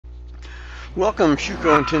Welcome,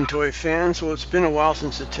 Schuco and Tin Toy fans. Well, it's been a while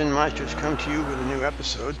since the Tin Meister's come to you with a new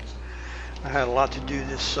episode. I had a lot to do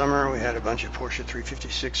this summer. We had a bunch of Porsche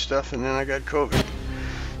 356 stuff, and then I got COVID.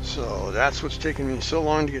 So that's what's taken me so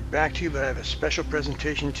long to get back to you, but I have a special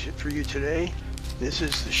presentation for you today. This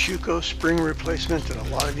is the Schuco spring replacement that a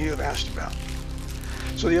lot of you have asked about.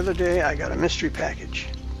 So the other day I got a mystery package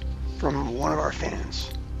from one of our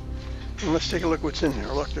fans. And let's take a look what's in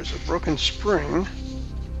there. Look, there's a broken spring.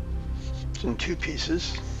 It's in two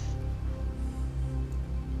pieces.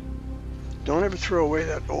 Don't ever throw away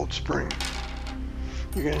that old spring.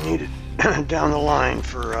 You're going to need it down the line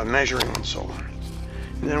for measuring and so on.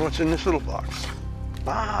 And then what's in this little box?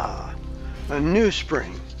 A new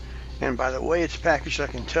spring. And by the way it's packaged, I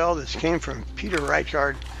can tell this came from Peter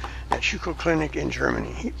Reichard at Schuco Clinic in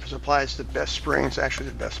Germany. He supplies the best springs, actually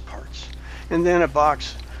the best parts. And then a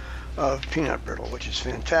box of peanut brittle, which is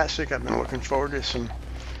fantastic. I've been looking forward to some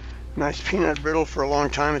nice peanut brittle for a long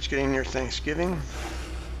time. It's getting near Thanksgiving.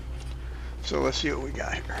 So let's see what we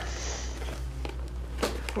got here.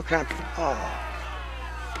 What kind of,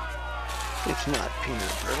 it's not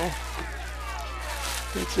peanut brittle.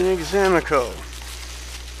 It's an Examico.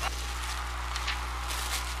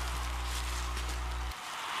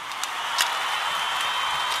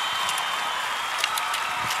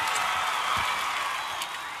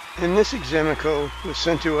 And this Examico was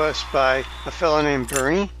sent to us by a fellow named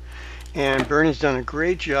Bernie, and Bernie's done a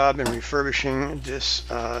great job in refurbishing this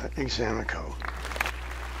Examico.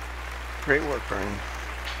 Great work, Bernie.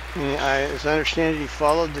 And as I understand it, he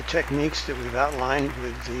followed the techniques that we've outlined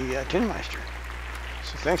with the Tin Meister.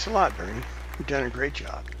 So thanks a lot, Bernie. You've done a great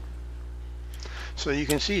job. So you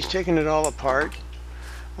can see he's taken it all apart.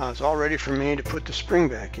 It's all ready for me to put the spring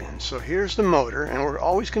back in. So here's the motor, and we're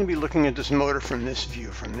always going to be looking at this motor from this view,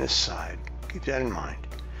 from this side. Keep that in mind.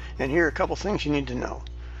 And here are a couple things you need to know.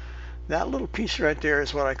 That little piece right there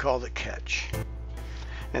is what I call the catch.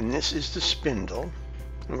 And this is the spindle.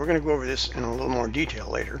 And we're going to go over this in a little more detail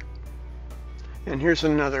later. And here's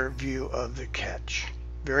another view of the catch.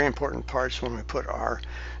 Very important parts when we put our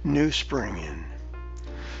new spring in.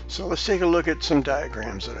 So let's take a look at some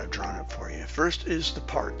diagrams that I've drawn up for you. First is the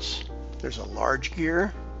parts. There's a large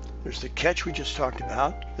gear, there's the catch we just talked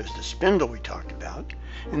about, there's the spindle we talked about,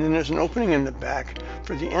 and then there's an opening in the back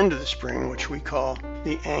for the end of the spring, which we call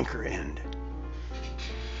the anchor end.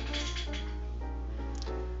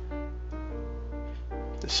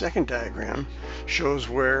 The second diagram shows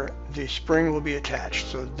where the spring will be attached.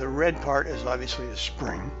 So the red part is obviously the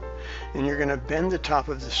spring. And you're going to bend the top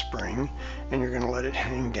of the spring and you're going to let it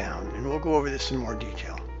hang down. And we'll go over this in more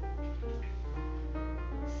detail.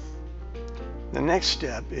 The next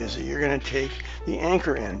step is that you're going to take the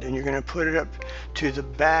anchor end and you're going to put it up to the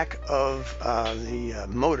back of the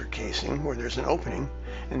motor casing where there's an opening,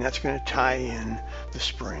 and that's going to tie in the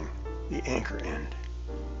spring, the anchor end.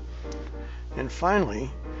 And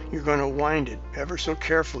finally, you're going to wind it ever so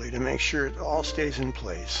carefully to make sure it all stays in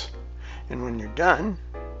place. And when you're done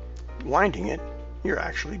winding it, you're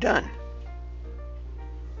actually done.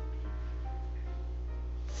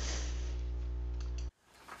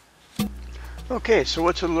 Okay, so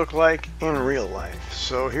what's it look like in real life?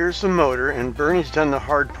 So here's the motor, and Bernie's done the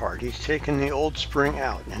hard part. He's taken the old spring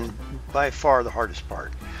out, and by far the hardest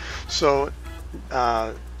part. So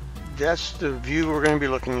that's the view we're going to be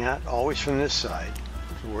looking at, always from this side,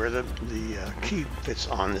 where the key fits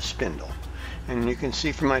on the spindle. And you can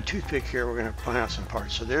see from my toothpick here, we're going to point out some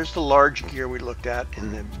parts. So there's the large gear we looked at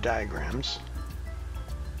in the diagrams.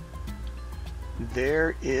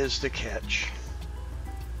 There is the catch.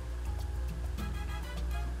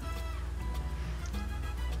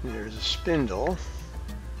 There's a spindle.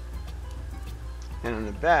 And in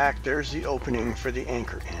the back, there's the opening for the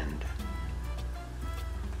anchor end.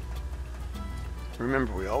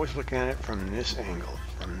 Remember, we always look at it from this angle,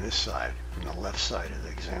 from this side, from the left side of the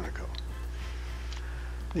Examico.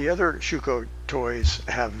 The other Schuco toys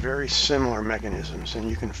have very similar mechanisms, and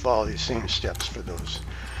you can follow these same steps for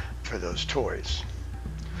those toys.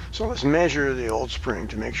 So let's measure the old spring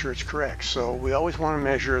to make sure it's correct. So we always want to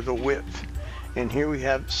measure the width, and here we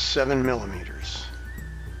have 7 millimeters.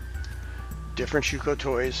 Different Schuco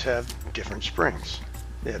toys have different springs.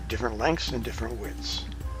 They have different lengths and different widths.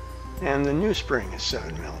 And the new spring is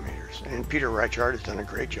 7 millimeters, and Peter Reichard has done a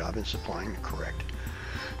great job in supplying the correct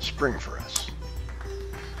spring for us.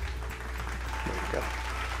 There you go.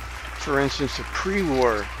 For instance, the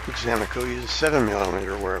pre-war Examico uses 7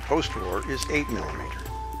 millimeter, where a post-war is 8 millimeter.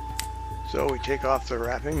 So we take off the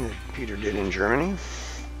wrapping that Peter did in Germany.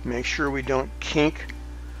 Make sure we don't kink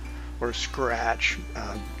or scratch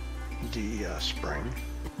the spring.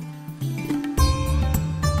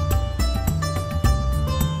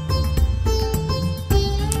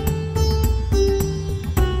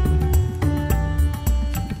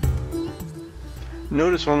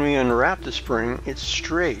 notice when we unwrap the spring, it's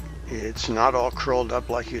straight. It's not all curled up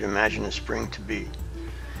like you'd imagine a spring to be.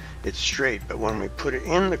 It's straight, but when we put it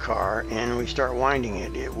in the car and we start winding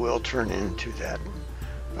it, it will turn into that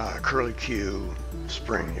curly Q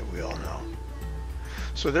spring that we all know.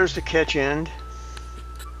 So there's the catch end,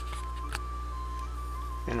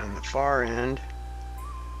 and on the far end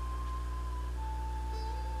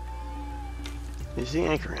is the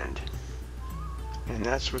anchor end, and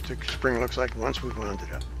that's what the spring looks like once we've wound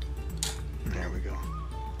it up. And there we go.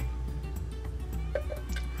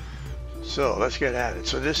 So let's get at it.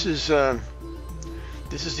 So this is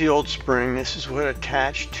the old spring. This is what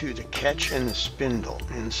attached to the catch and the spindle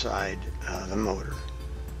inside the motor.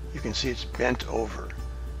 You can see it's bent over,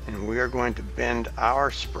 and we are going to bend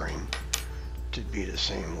our spring to be the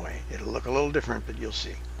same way. It'll look a little different, but you'll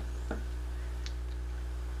see.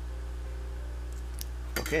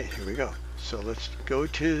 Okay, here we go. So let's go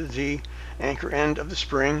to the anchor end of the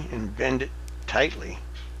spring and bend it tightly.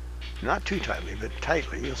 Not too tightly, but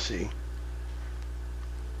tightly, you'll see.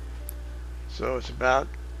 So it's about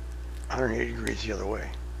 180 degrees the other way.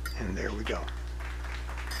 And there we go.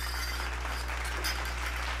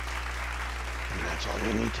 And that's all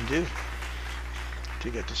you need to do to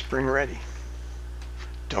get the spring ready.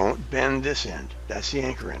 Don't bend this end. That's the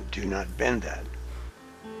anchor end. Do not bend that.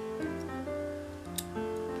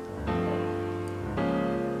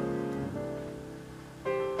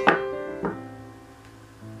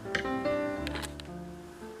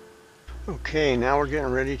 Okay, now we're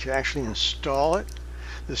getting ready to actually install it,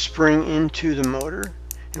 the spring into the motor,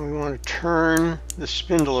 and we want to turn the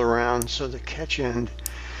spindle around so the catch end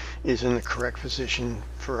is in the correct position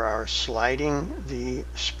for our sliding the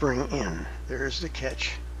spring in. There's the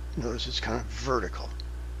catch. Notice it's kind of vertical.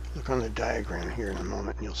 Look on the diagram here in a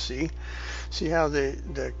moment and you'll see how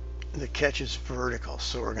the catch is vertical.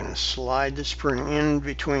 So we're going to slide the spring in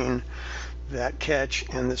between that catch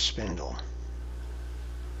and the spindle.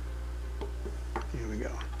 Here we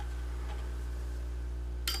go.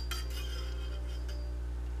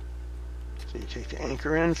 So you take the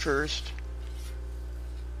anchor end first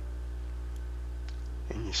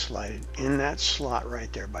and you slide it in that slot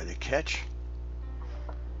right there by the catch.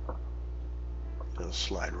 It'll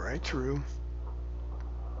slide right through.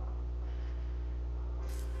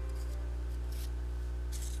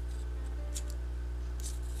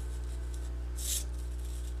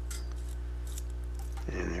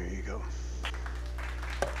 And there you go.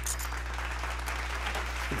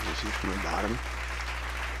 You can see from the bottom.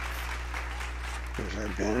 There's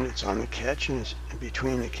our bend. It's on the catch and it's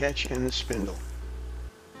between the catch and the spindle.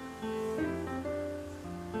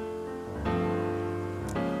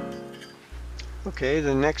 Okay,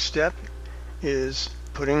 the next step is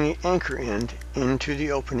putting the anchor end into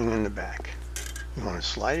the opening in the back. You want to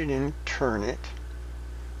slide it in, turn it,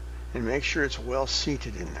 and make sure it's well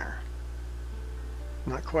seated in there.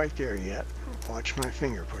 Not quite there yet. Watch my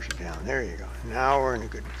finger push it down. There you go. Now we're in a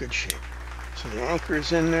good shape. So the anchor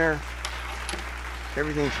is in there.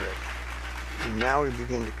 Everything's ready. And now we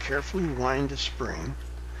begin to carefully wind the spring,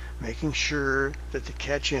 making sure that the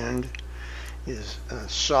catch end is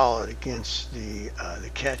solid against the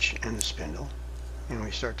catch and the spindle, and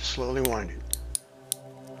we start to slowly wind it.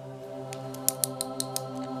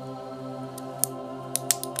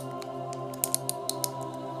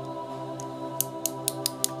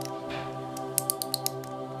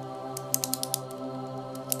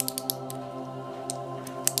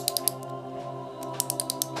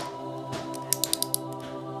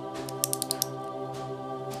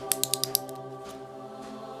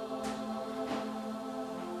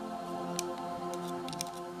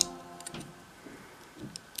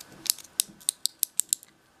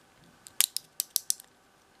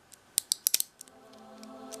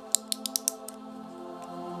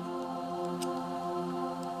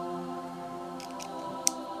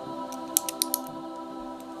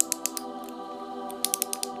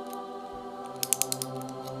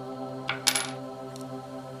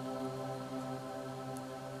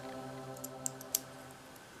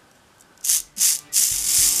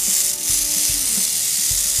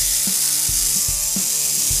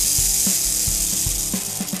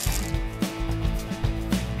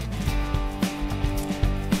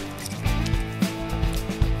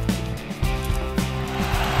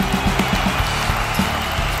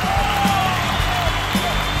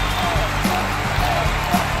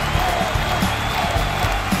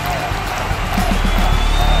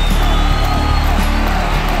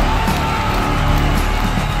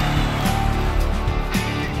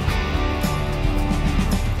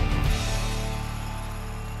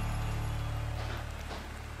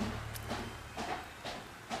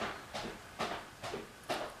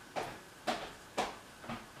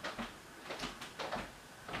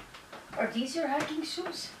 Are these your hiking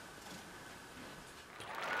shoes?